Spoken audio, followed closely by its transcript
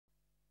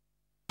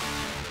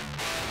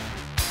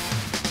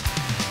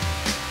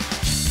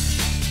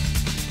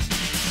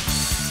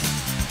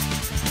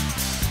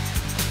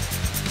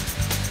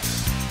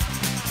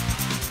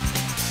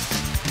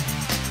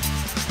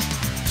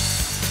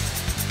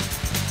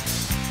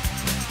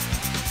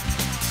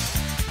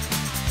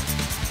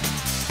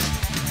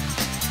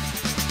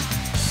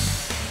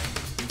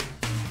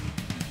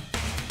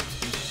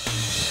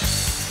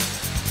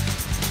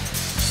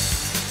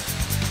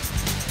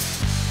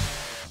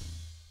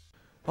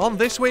On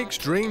this week's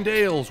Dream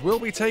Deals, we'll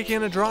be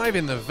taking a drive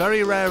in the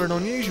very rare and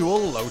unusual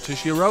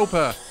Lotus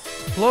Europa.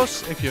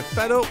 Plus, if you're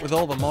fed up with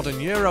all the modern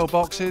Euro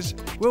boxes,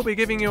 we'll be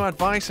giving you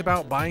advice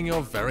about buying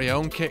your very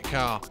own kit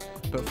car.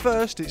 But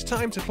first, it's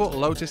time to put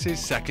Lotus's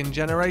second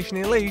generation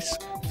Elise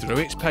through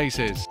its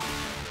paces.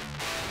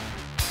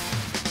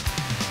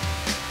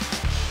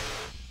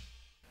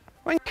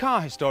 When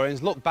car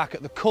historians look back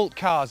at the cult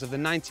cars of the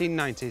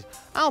 1990s,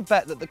 I'll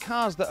bet that the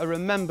cars that are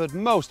remembered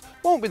most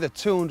won't be the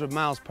 200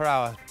 miles per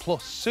hour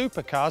plus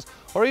supercars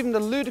or even the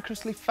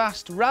ludicrously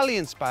fast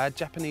rally-inspired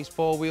Japanese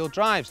four-wheel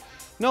drives.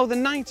 No, the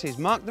 90s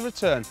marked the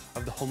return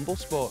of the humble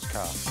sports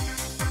car.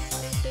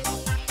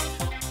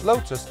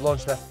 Lotus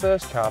launched their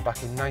first car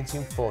back in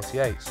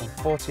 1948. Some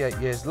 48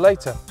 years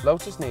later,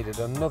 Lotus needed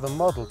another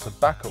model to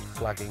back up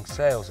flagging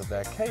sales of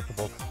their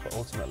capable but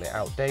ultimately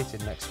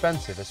outdated and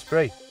expensive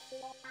Esprit.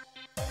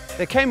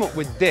 They came up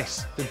with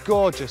this, the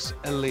gorgeous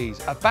Elise,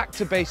 a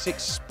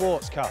back-to-basics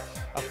sports car.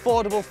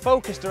 Affordable,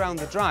 focused around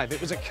the drive, it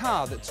was a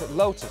car that took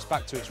Lotus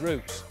back to its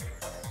roots.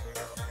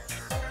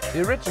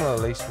 The original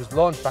Elise was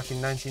launched back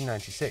in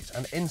 1996,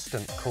 an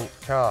instant cult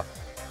car.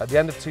 At the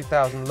end of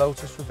 2000,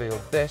 Lotus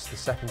revealed this, the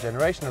second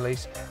generation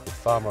Elise, with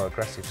far more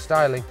aggressive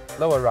styling,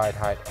 lower ride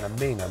height and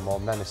a meaner, more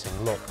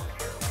menacing look.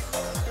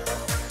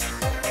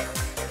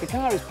 The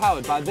car is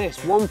powered by this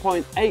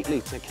 1.8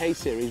 litre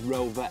K-Series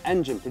Rover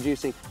engine,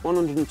 producing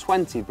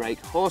 120 brake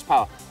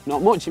horsepower.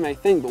 Not much you may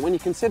think, but when you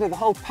consider the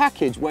whole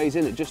package weighs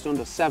in at just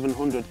under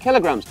 700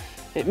 kilograms,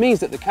 it means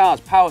that the car's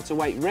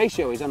power-to-weight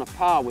ratio is on a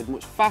par with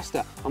much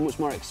faster and much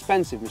more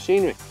expensive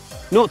machinery.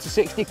 0 to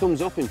 60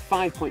 comes up in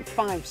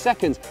 5.5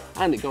 seconds,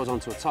 and it goes on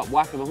to a top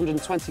whack of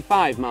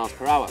 125 miles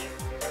per hour.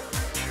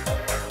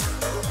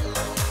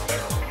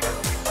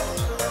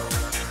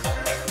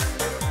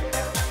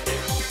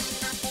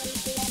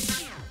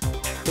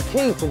 The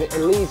key to the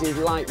Elise's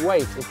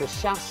lightweight is the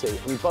chassis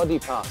and body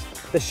parts.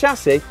 The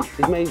chassis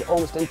is made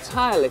almost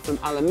entirely from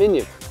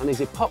aluminium and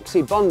is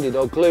epoxy bonded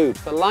or glued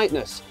for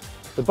lightness.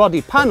 The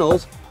body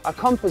panels are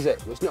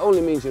composite, which not only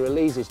means your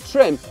Elise is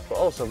trim, but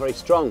also very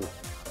strong.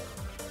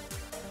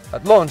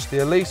 At launch,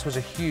 the Elise was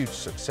a huge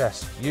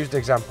success. Used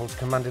examples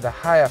commanded a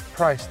higher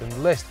price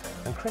than list,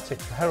 and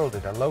critics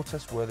heralded a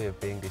Lotus worthy of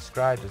being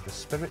described as the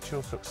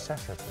spiritual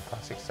successor to the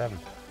Classic 7.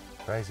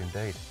 Praise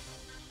indeed.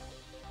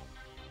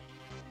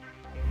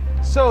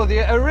 So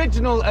the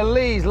original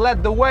Elise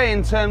led the way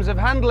in terms of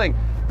handling,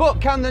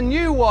 but can the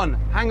new one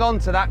hang on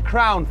to that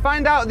crown?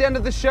 Find out at the end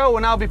of the show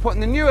when I'll be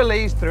putting the new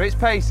Elise through its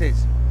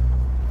paces.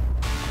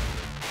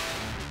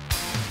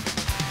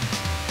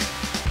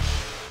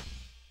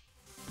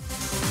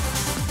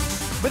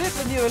 But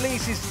if the new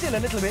Elise is still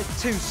a little bit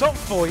too soft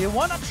for you,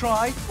 why not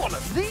try one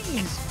of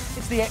these?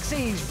 It's the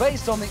Exige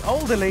based on the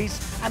old Elise,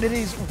 and it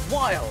is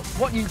wild.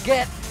 What you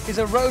get is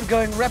a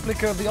road-going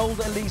replica of the old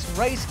Elise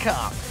race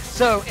car.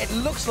 So it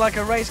looks like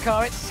a race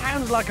car, it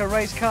sounds like a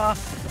race car,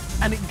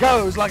 and it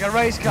goes like a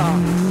race car.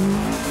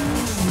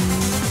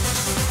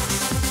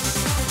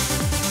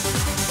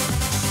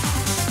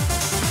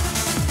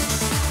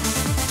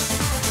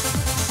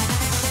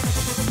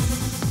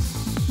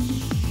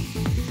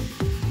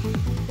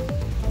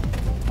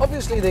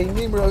 Obviously the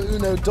numero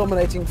uno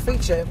dominating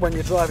feature when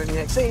you're driving the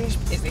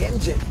Exige is the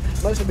engine,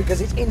 mostly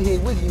because it's in here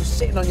with you,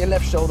 sitting on your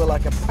left shoulder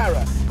like a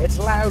para. It's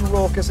loud,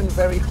 raucous and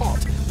very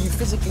hot. You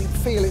physically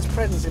feel its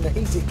presence in the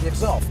heat it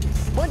gives off.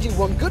 Mind you,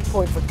 one good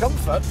point for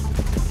comfort,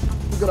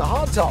 we've got a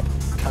hardtop,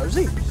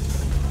 cosy.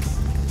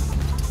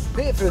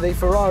 Peer through the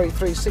Ferrari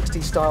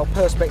 360 style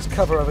Perspex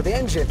cover over the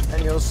engine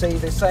and you'll see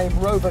the same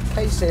Rover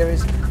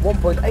K-Series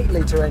 1.8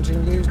 litre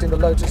engine used in the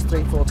Lotus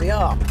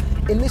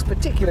 340R. In this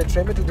particular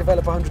trim, it'll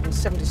develop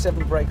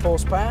 177 brake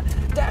horsepower,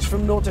 dash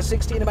from 0 to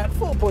 60 in about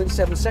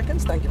 4.7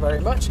 seconds, thank you very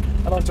much,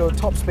 and onto a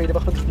top speed of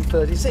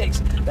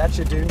 136. That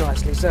should do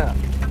nicely, sir.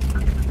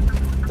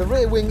 The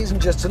rear wing isn't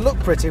just to look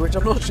pretty, which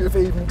I'm not sure if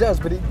it even does,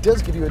 but it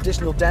does give you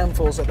additional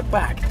downforce at the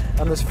back,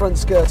 and there's front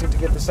skirting to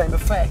give the same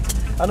effect.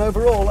 And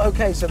overall,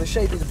 okay, so the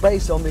shape is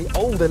based on the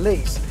old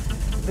Elise.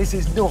 This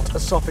is not a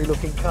soppy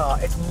looking car,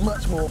 it's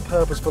much more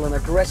purposeful and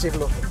aggressive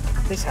looking.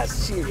 This has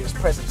serious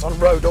presence on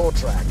road or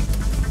track.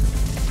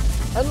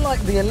 Unlike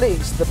the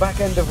Elise, the back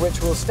end of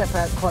which will step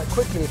out quite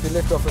quickly if you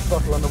lift off the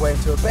throttle on the way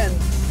into a bend,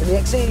 in the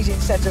Exige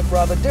it's set up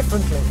rather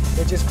differently.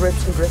 It just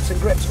grips and grips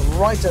and grips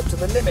right up to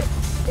the limit.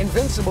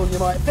 Invincible you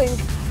might think,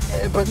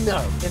 but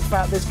no. In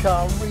fact, this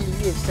car really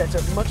is set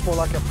up much more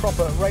like a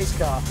proper race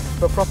car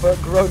for proper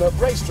grown-up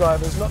race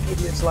drivers, not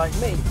idiots like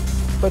me.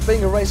 But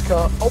being a race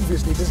car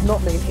obviously does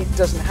not mean it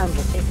doesn't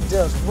handle. It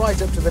does, right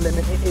up to the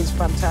limit. It is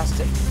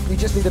fantastic. You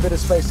just need a bit of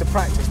space to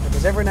practice,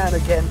 because every now and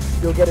again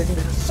you'll get it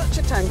into such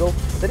a tangle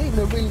that even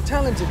a really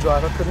talented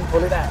driver couldn't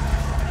pull it out.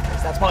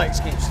 That's my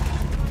excuse.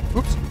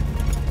 Oops.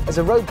 As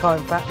a road car,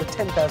 in fact, the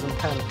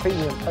 £10,000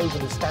 premium over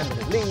the standard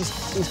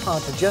Elise is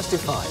hard to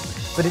justify,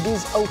 but it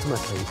is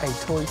ultimately a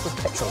toy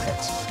for petrol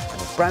heads.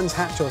 And if Brands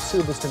Hatch or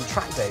Silverstone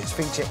track days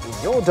feature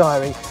in your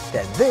diary,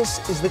 then this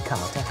is the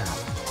car to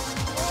have.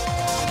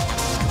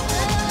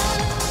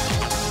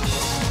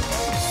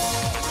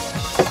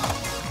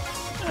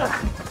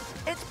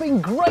 been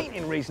great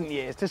in recent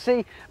years to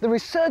see the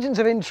resurgence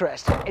of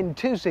interest in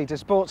two-seater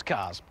sports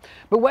cars.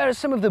 But whereas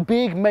some of the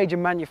big major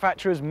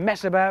manufacturers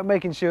mess about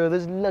making sure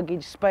there's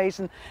luggage space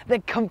and they're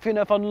comfy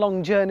enough on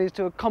long journeys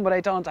to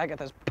accommodate Aunt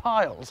Agatha's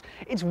piles,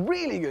 it's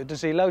really good to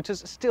see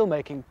Lotus still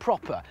making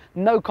proper,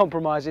 no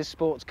compromises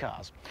sports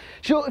cars.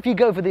 Sure, if you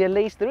go for the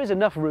Elite, there is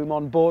enough room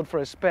on board for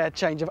a spare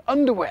change of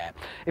underwear.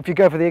 If you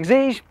go for the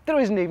Exige, there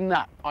isn't even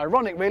that.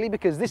 Ironic really,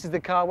 because this is the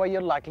car where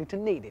you're likely to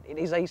need it. It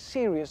is a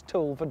serious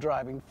tool for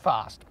driving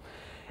fast.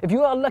 If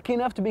you are lucky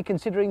enough to be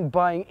considering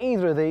buying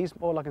either of these,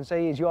 all I can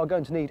say is you are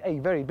going to need a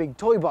very big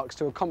toy box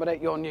to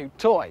accommodate your new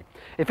toy.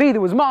 If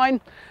either was mine,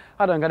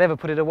 I don't think I'd ever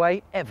put it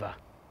away, ever.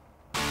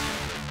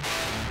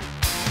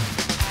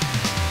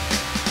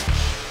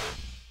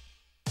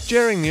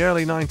 During the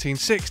early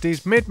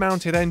 1960s,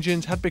 mid-mounted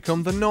engines had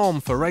become the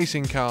norm for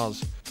racing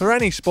cars. For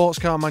any sports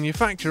car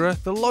manufacturer,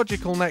 the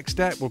logical next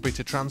step would be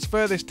to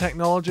transfer this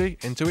technology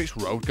into its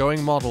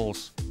road-going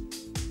models.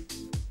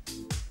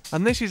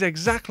 And this is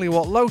exactly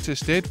what Lotus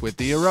did with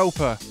the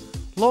Europa.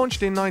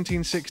 Launched in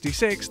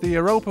 1966, the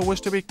Europa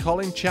was to be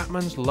Colin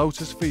Chapman's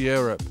Lotus for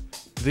Europe.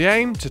 The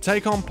aim? To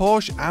take on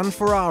Porsche and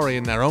Ferrari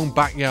in their own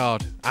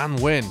backyard, and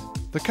win.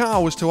 The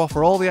car was to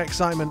offer all the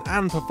excitement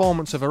and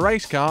performance of a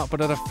race car, but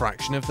at a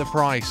fraction of the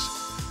price.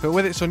 But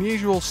with its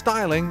unusual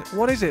styling,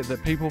 what is it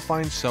that people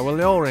find so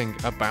alluring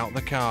about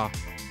the car?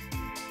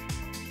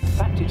 In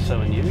fact, it's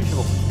so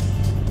unusual.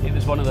 It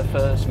was one of the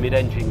first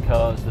mid-engine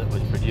cars that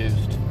was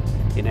produced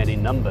in any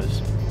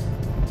numbers,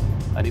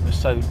 and it was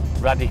so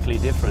radically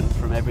different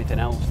from everything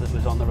else that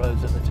was on the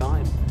roads at the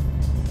time.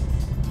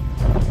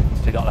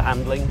 So you got the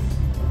handling,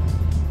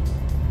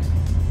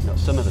 you got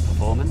some of the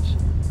performance,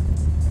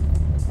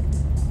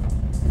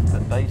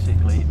 but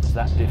basically it was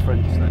that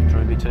difference that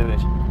drew me to it.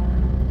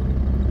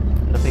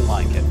 Nothing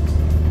like it.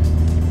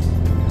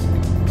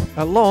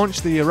 At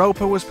launch, the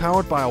Europa was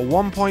powered by a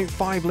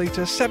 1.5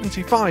 litre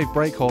 75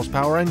 brake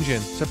horsepower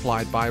engine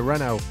supplied by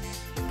Renault.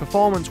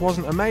 Performance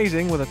wasn't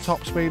amazing with a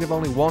top speed of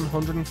only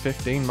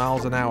 115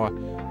 miles an hour,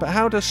 but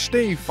how does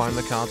Steve find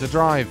the car to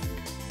drive?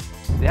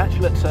 The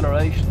actual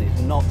acceleration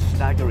is not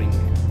staggering.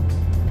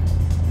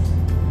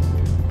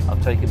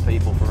 I've taken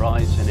people for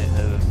rides in it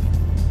who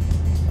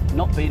have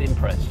not been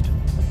impressed.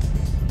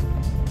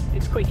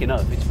 It's quick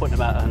enough, it's putting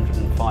about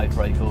 105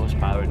 brake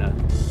horsepower in a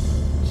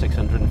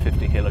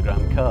 650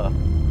 kilogram car,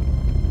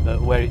 but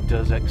where it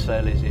does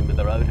excel is in with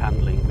the road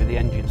handling, with the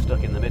engine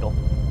stuck in the middle.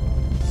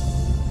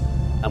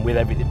 And with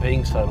everything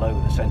being so low,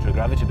 with the centre of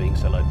gravity being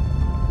so low,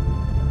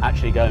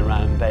 actually going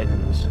around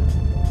bends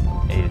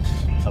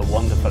is a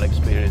wonderful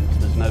experience.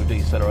 There's no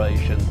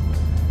deceleration,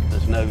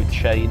 there's no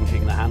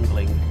changing the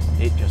handling,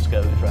 it just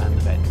goes around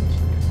the bends.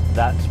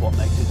 That's what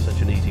makes it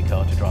such an easy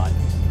car to drive.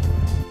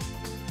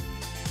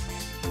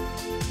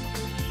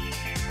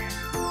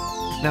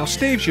 Now,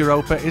 Steve's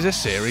Europa is a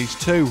Series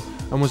 2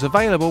 and was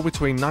available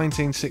between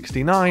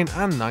 1969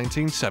 and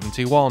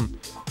 1971.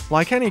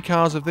 Like any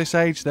cars of this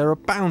age, there are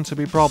bound to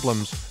be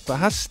problems, but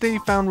has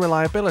Steve found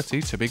reliability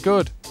to be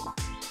good?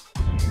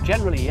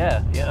 Generally,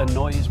 yeah. It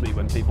annoys me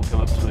when people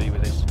come up to me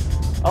with this,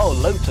 "Oh,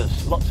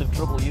 Lotus, lots of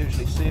trouble,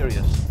 usually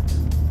serious."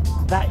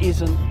 That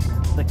isn't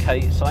the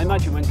case. I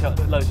imagine when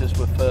Lotus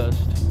were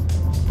first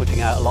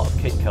putting out a lot of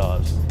kit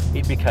cars,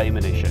 it became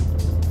an issue,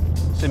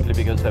 simply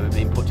because they were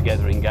being put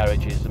together in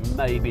garages and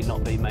maybe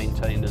not being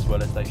maintained as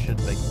well as they should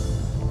be.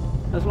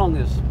 As long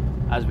as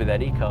with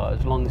any car,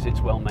 as long as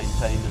it's well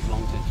maintained, as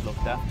long as it's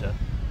looked after,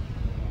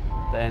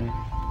 then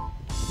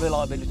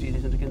reliability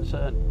isn't a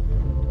concern.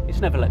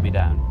 It's never let me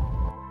down.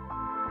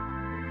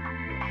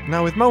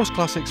 Now, with most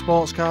classic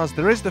sports cars,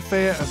 there is the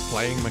fear of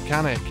playing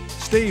mechanic.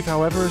 Steve,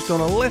 however, has done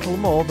a little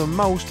more than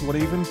most would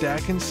even dare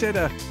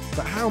consider.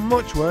 But how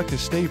much work has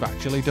Steve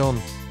actually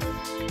done?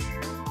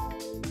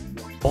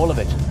 All of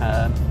it.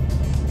 I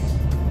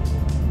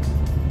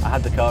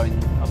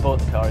bought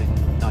the car in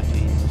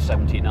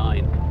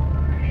 1979,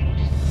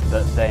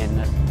 but then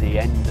at the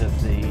end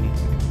of the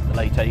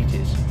late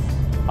 80s,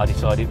 I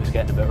decided it was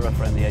getting a bit rough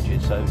around the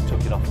edges, so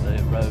took it off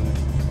the road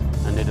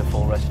and did a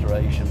full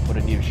restoration, put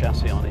a new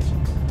chassis on it,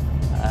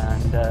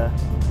 and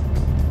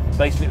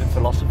basically the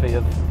philosophy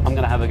of I'm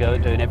going to have a go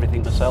at doing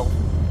everything myself.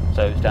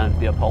 So it's down to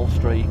the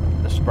upholstery,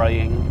 the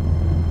spraying,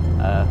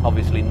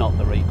 obviously not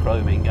the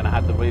re-chroming, and I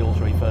had the wheels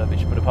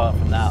refurbished, but apart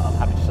from that, I'm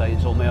happy to say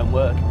it's all my own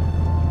work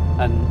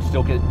and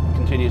still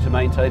continue to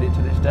maintain it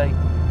to this day.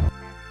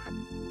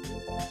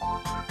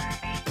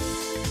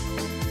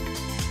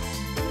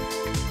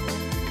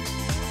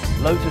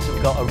 Lotus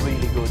have got a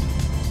really good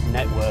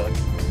network.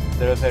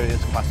 There are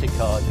various classic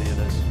car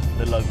dealers.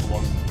 The local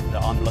one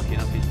that I'm lucky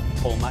enough is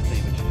Paul Matty,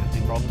 which is just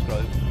in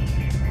Bromsgrove.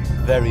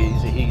 Very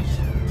easy.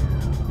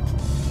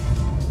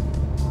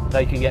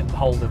 They can get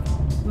hold of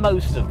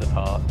most of the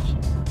parts.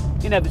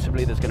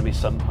 Inevitably there's going to be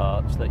some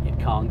parts that you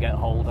can't get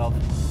hold of,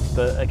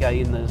 but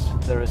again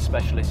there are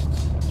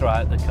specialists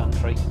throughout the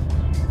country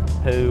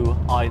who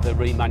either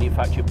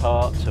remanufacture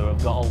parts or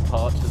have got old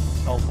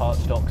part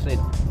stocks in.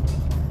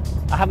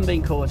 I haven't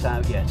been caught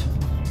out yet,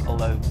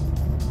 although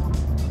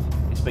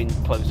it's been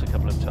close a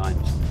couple of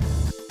times.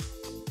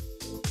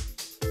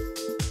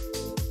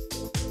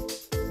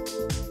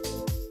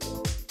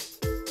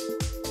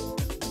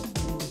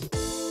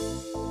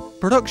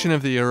 Production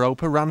of the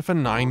Europa ran for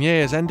 9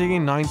 years, ending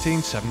in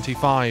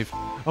 1975.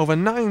 Over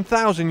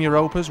 9,000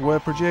 Europas were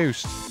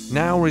produced.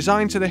 Now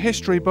resigned to the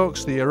history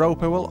books, the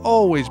Europa will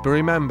always be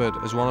remembered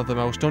as one of the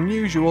most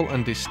unusual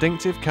and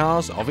distinctive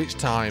cars of its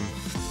time.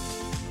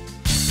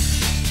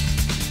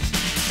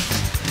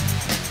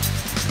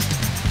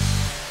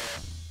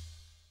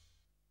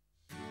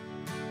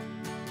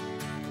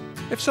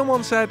 If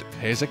someone said,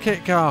 "Here's a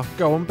kit car,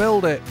 go and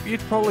build it," you'd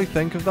probably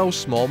think of those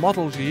small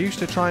models you used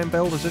to try and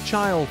build as a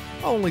child,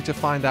 only to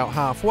find out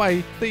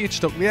halfway that you'd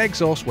stuck the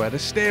exhaust where the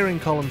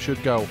steering column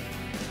should go.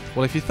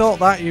 Well, if you thought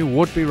that, you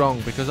would be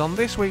wrong, because on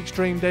this week's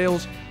Dream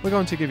Deals, we're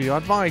going to give you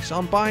advice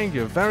on buying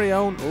your very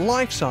own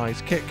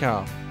life-size kit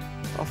car.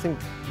 I think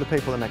the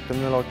people that make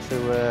them, they like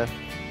to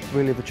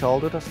relive a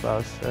childhood, I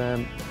suppose.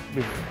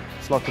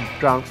 It's like a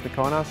ground to the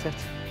car now set.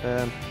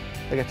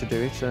 They get to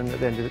do it, and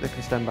at the end of it, they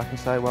can stand back and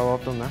say, "Well,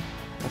 I've done that."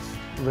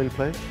 I'm really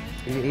pleased.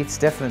 It's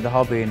definitely the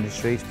hobby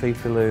industry. It's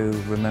people who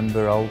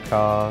remember old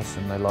cars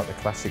and they like the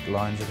classic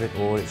lines of it,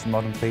 or it's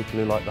modern people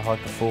who like the high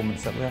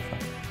performance that we offer.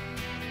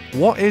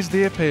 What is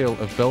the appeal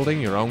of building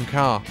your own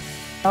car?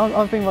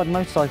 I've been riding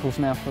motorcycles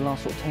now for the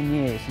last sort of 10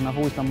 years, and I've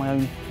always done my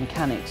own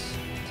mechanics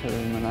to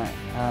them and that.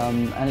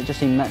 And it just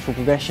seemed natural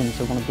progression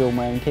to want to build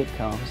my own kit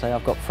car. So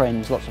I've got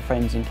friends, lots of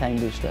friends in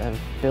Cambridge that have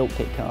built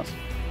kit cars,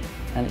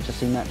 and it just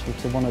seemed natural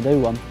to want to do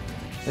one.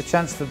 The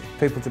chance for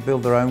people to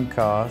build their own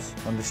cars,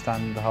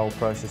 understand the whole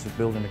process of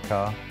building a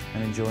car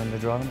and enjoying the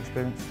driving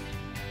experience.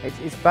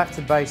 It's back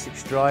to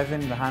basics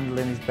driving, the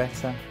handling is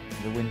better,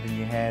 the wind in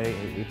your hair,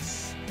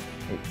 it's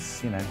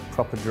you know,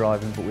 proper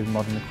driving but with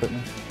modern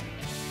equipment.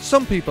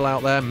 Some people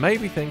out there may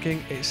be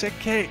thinking, it's a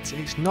kit,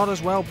 it's not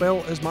as well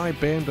built as my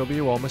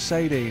BMW or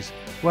Mercedes.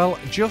 Well,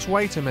 just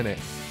wait a minute,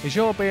 is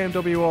your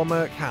BMW or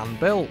Merc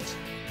hand built?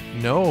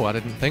 No, I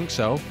didn't think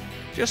so.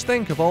 Just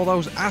think of all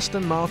those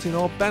Aston Martin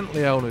or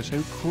Bentley owners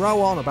who crow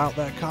on about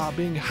their car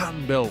being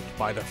hand-built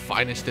by the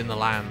finest in the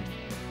land.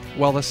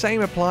 Well, the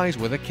same applies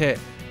with a kit,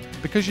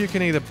 because you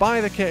can either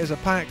buy the kit as a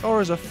pack or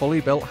as a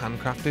fully built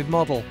handcrafted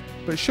model.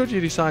 But should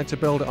you decide to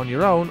build it on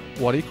your own,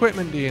 what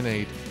equipment do you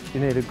need? You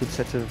need a good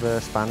set of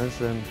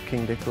spanners and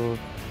King Dick or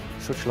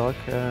such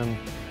like, a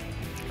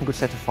good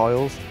set of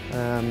files,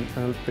 and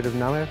a bit of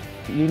know-how.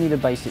 You need a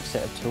basic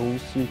set of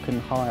tools. You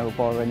can hire or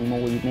borrow any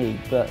more you need,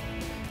 but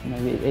you know,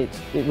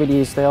 it really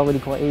is, they are really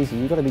quite easy.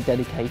 You've got to be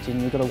dedicated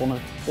and you've got to want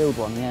to build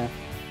one, yeah.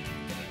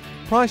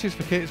 Prices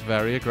for kits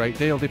vary a great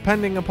deal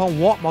depending upon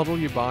what model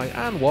you buy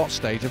and what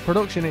stage of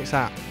production it's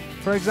at.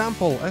 For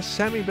example, a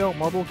semi-built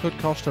model could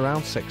cost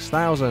around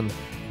 £6,000,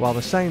 while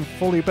the same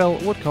fully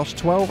built would cost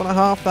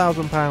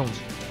 £12,500.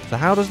 So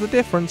how does the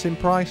difference in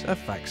price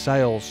affect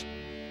sales?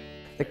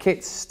 The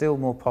kit's still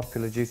more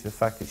popular due to the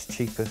fact it's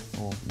cheaper,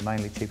 or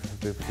mainly cheaper for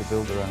people to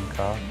build their own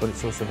car, but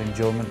it's also the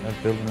enjoyment of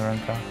building their own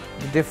car.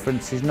 The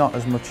difference is not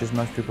as much as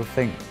most people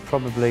think.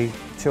 Probably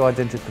two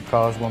identical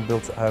cars, one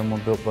built at home,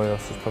 one built by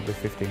us, there's probably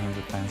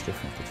 £1,500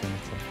 difference between the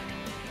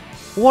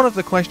two. One of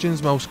the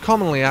questions most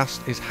commonly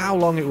asked is how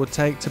long it would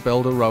take to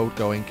build a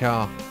road-going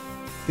car.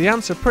 The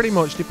answer pretty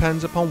much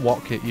depends upon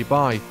what kit you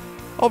buy.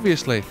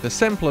 Obviously, the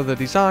simpler the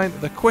design,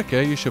 the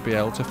quicker you should be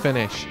able to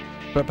finish.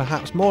 But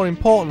perhaps more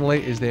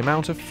importantly is the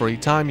amount of free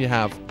time you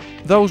have.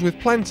 Those with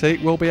plenty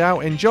will be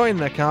out enjoying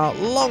their car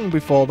long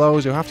before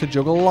those who have to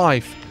juggle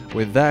life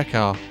with their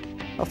car.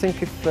 I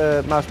think if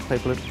most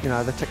people, you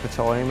know, they take the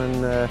time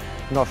and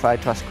not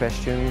afraid to ask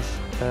questions,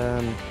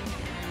 then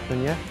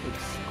yeah,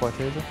 it's quite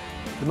easy.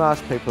 The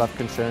most people have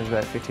concerns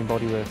about fitting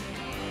bodywork.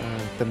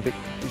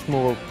 It's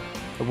more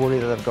a worry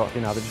that they've got, you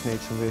know, they just need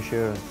some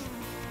reassurance.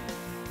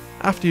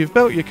 After you've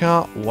built your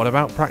car, what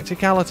about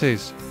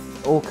practicalities?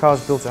 All cars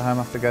built at home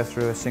have to go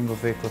through a single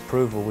vehicle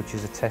approval, which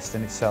is a test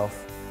in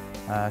itself,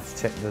 to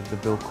check the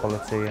build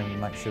quality and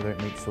make sure that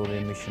it meets all the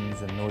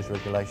emissions and noise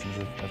regulations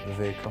of the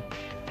vehicle.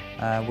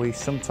 We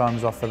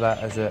sometimes offer that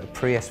as a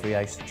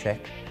pre-SVA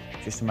check,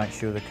 just to make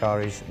sure the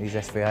car is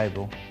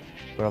SVA-able.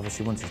 But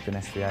obviously once it's been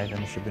SVA'd, then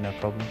there should be no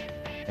problem.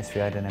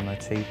 SVA'd and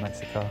MOT makes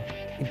the car.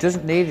 It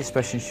doesn't need a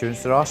special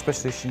insurance. There are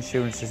specialist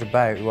insurances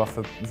about who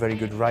offer very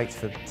good rates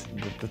for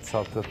the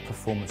type of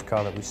performance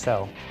car that we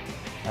sell.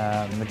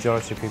 The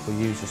majority of people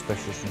use the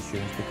specialist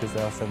insurance because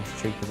they are so much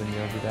cheaper than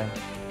your everyday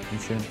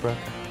insurance broker.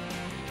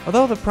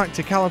 Although the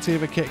practicality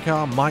of a kit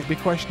car might be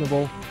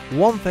questionable,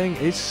 one thing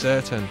is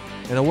certain.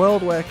 In a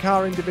world where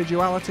car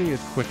individuality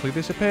is quickly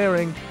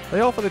disappearing,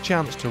 they offer the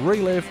chance to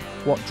relive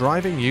what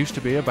driving used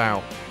to be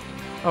about.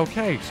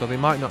 Okay, so they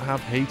might not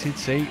have heated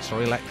seats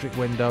or electric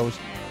windows,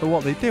 but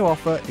what they do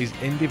offer is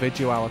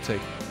individuality,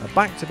 a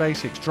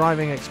back-to-basics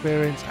driving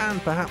experience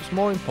and perhaps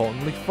more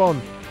importantly fun,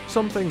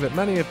 something that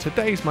many of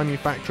today's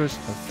manufacturers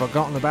have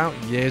forgotten about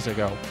years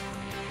ago.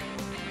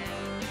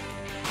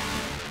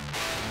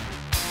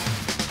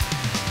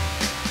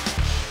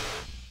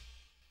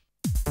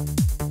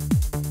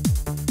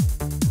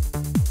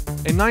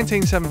 In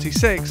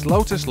 1976,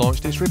 Lotus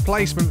launched its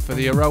replacement for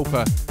the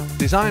Europa.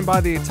 Designed by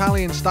the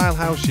Italian style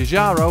house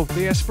Giugiaro,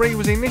 the Esprit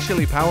was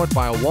initially powered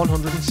by a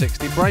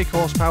 160 brake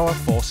horsepower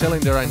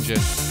 4-cylinder engine.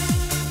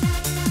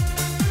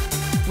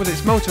 With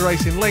its motor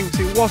racing links,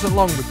 it wasn't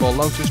long before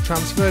Lotus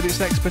transferred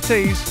its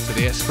expertise to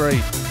the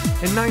Esprit.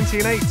 In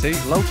 1980,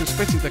 Lotus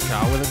fitted the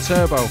car with a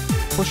turbo,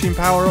 pushing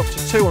power up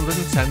to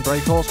 210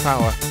 brake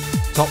horsepower.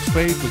 Top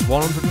speed was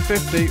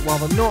 150, while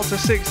the 0 to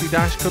 60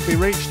 dash could be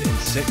reached in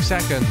 6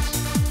 seconds.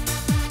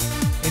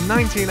 In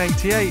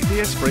 1988,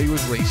 the Esprit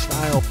was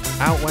restyled.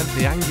 Out went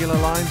the angular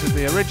lines of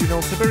the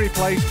original to be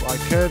replaced by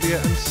curvier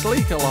and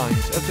sleeker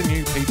lines of the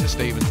new Peter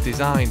Stevens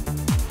design.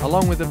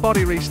 Along with the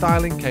body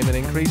restyling came an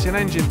increase in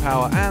engine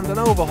power and an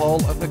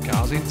overhaul of the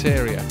car's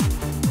interior.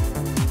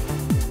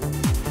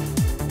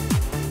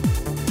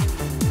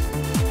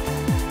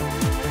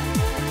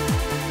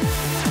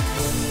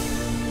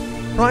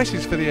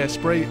 Prices for the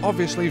Esprit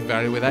obviously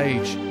vary with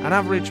age. An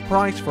average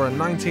price for a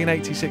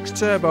 1986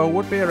 turbo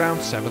would be around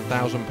 £7,000,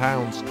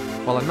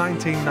 while a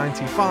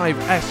 1995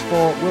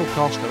 S4 will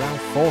cost around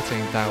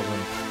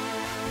 £14,000.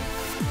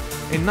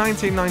 In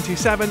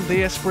 1997,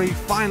 the Esprit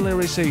finally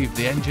received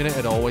the engine it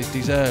had always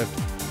deserved.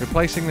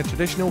 Replacing the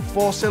traditional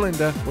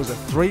 4-cylinder was a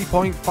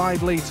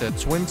 3.5-litre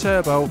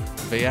twin-turbo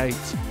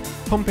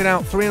V8. Pumping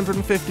out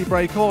 350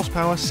 brake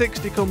horsepower,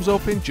 60 comes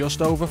up in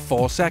just over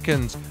 4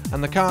 seconds,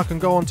 and the car can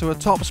go on to a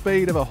top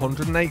speed of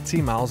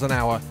 180 miles an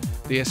hour.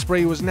 The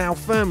Esprit was now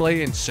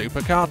firmly in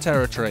supercar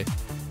territory.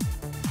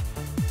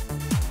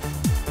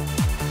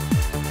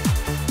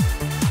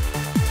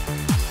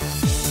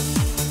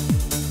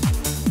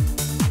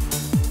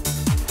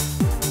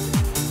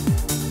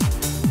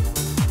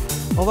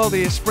 Although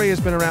the Esprit has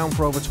been around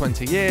for over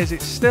 20 years,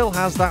 it still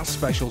has that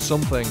special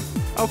something.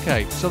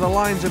 Okay, so the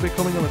lines are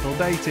becoming a little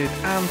dated,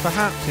 and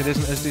perhaps it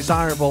isn't as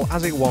desirable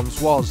as it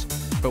once was.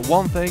 But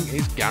one thing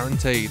is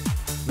guaranteed.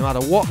 No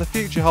matter what the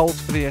future holds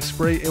for the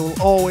Esprit, it will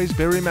always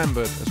be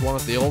remembered as one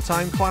of the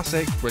all-time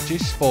classic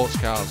British sports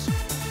cars.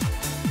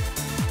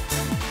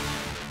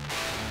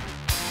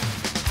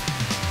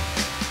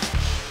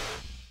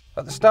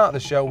 At the start of the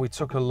show, we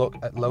took a look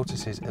at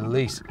Lotus's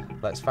Elite.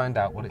 Let's find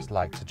out what it's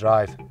like to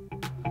drive.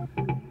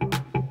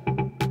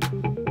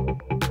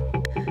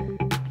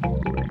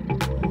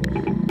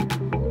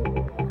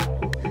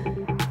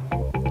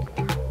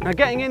 Now,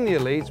 getting in the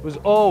Elite was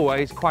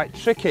always quite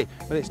tricky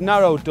with its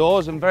narrow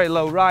doors and very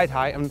low ride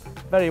height and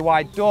very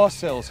wide door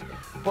sills.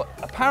 But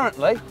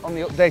apparently, on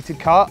the updated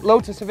car,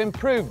 Lotus have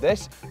improved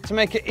this to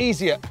make it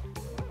easier.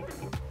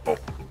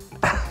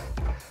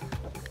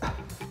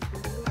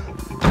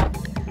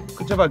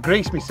 Good job I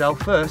greased myself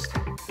first.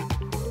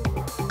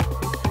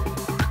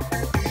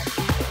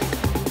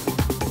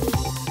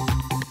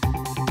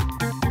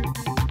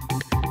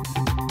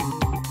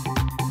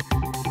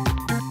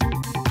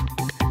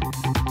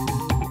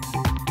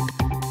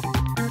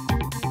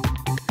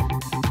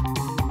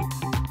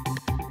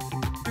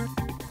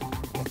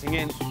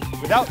 In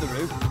without the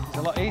roof is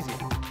a lot easier.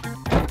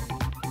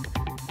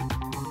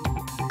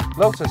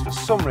 Lotus, for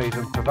some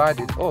reason,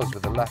 provided us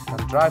with a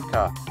left-hand drive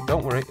car.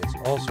 Don't worry, it's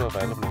also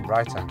available in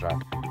right-hand drive.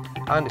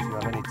 And if you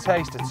have any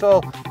taste at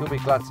all, you'll be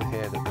glad to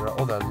hear that there are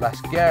other less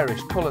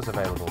garish colours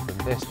available than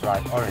this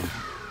bright orange.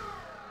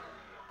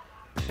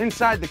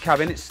 Inside the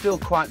cabin, it's still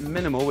quite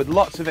minimal with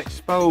lots of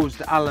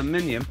exposed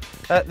aluminium.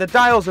 The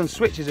dials and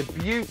switches are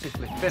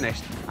beautifully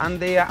finished, and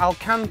the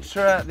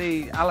Alcantara,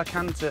 the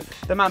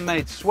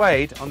man-made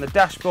suede on the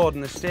dashboard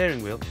and the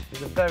steering wheel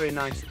is a very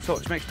nice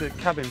touch. Makes the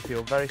cabin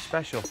feel very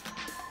special.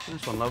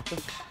 Nice one,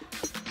 Lotus.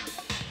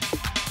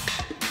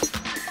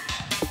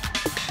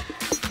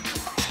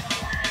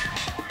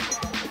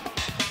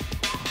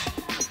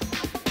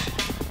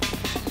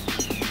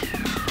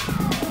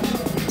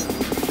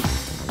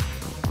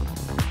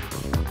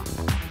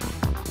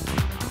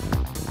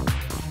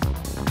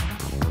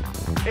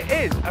 It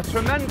is a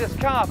tremendous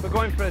car for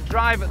going for a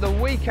drive at the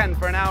weekend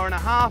for an hour and a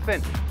half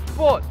in,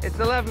 but it's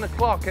 11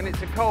 o'clock and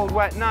it's a cold,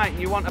 wet night and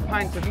you want a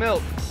pint of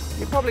milk.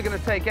 You're probably going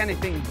to take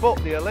anything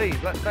but the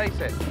Elite, let's face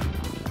it.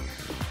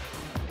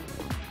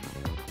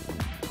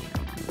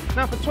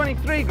 Now, for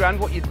 23 grand,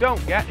 what you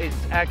don't get is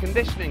air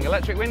conditioning,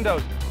 electric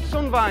windows,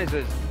 sun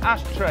visors,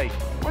 ashtray,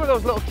 one of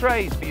those little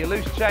trays for your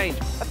loose change,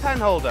 a pen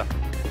holder.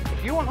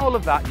 If you want all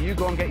of that, you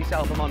go and get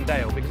yourself a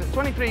Mondeo, because at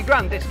 23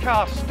 grand, this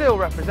car still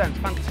represents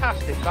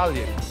fantastic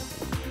value.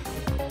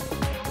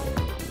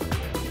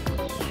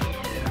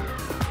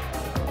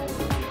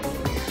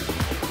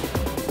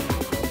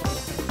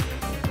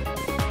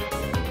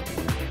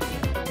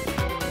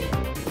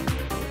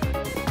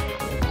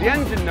 The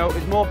engine note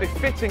is more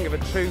befitting of a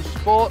true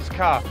sports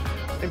car.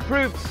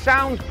 Improved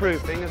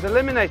soundproofing has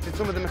eliminated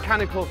some of the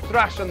mechanical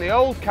thrash on the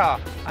old car,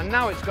 and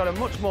now it's got a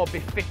much more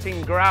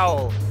befitting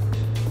growl.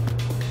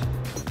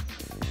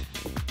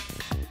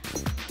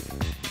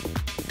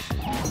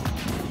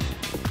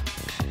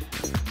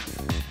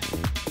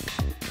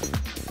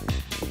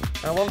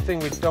 Now, one thing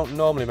we don't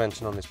normally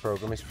mention on this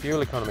programme is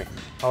fuel economy.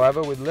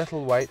 However, with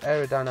little weight,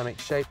 aerodynamic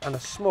shape and a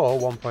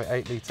small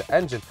 1.8-litre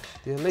engine,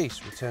 the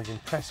Elite returns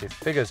impressive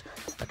figures.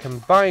 A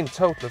combined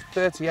total of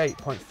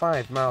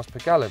 38.5 miles per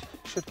gallon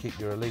should keep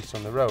your Elite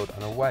on the road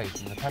and away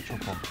from the petrol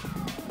pump.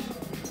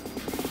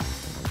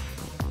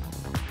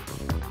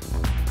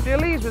 The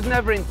Elise was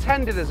never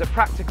intended as a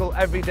practical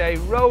everyday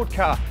road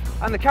car,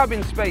 and the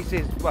cabin space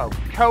is, well,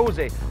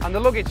 cosy, and the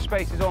luggage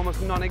space is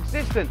almost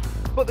non-existent.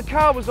 But the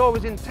car was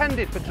always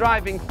intended for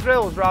driving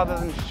thrills rather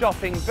than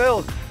shopping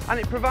bills, and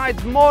it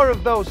provides more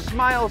of those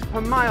smiles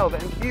per mile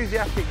that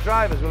enthusiastic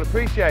drivers will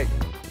appreciate.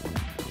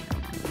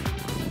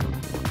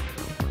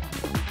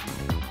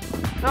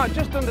 Now, at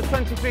just under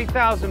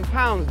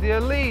 £23,000, the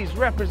Elise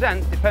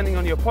represents, depending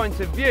on your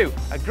point of view,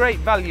 a great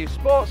value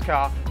sports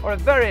car or a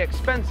very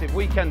expensive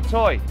weekend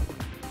toy.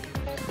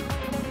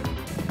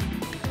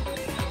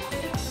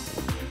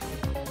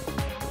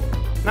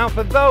 Now,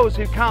 for those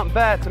who can't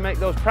bear to make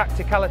those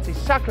practicality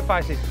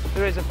sacrifices,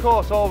 there is of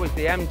course always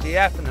the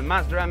MGF and the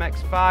Mazda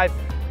MX-5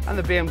 and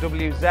the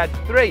BMW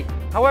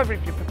Z3. However,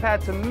 if you're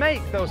prepared to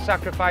make those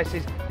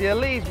sacrifices, the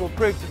Elise will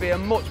prove to be a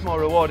much more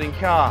rewarding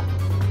car.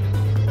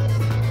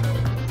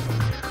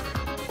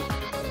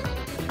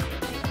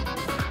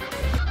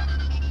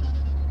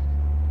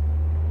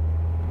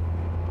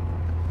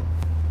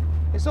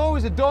 It's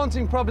always a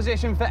daunting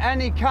proposition for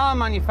any car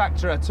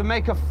manufacturer to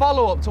make a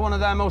follow-up to one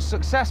of their most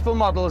successful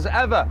models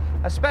ever,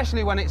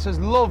 especially when it's as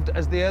loved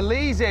as the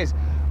Elise is.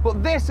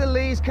 But this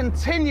Elise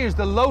continues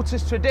the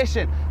Lotus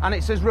tradition, and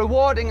it's as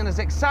rewarding and as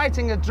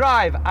exciting a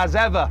drive as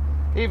ever,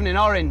 even in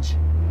orange.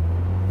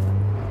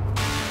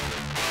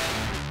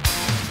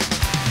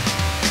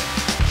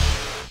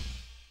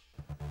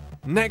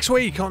 Next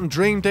week on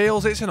Dream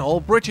Deals, it's an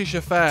all-British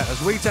affair as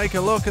we take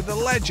a look at the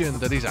legend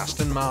that is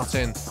Aston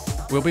Martin.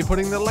 We'll be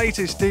putting the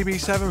latest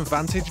DB7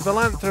 Vantage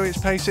Volant through its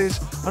paces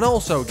and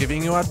also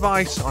giving you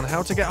advice on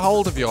how to get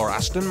hold of your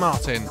Aston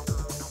Martin.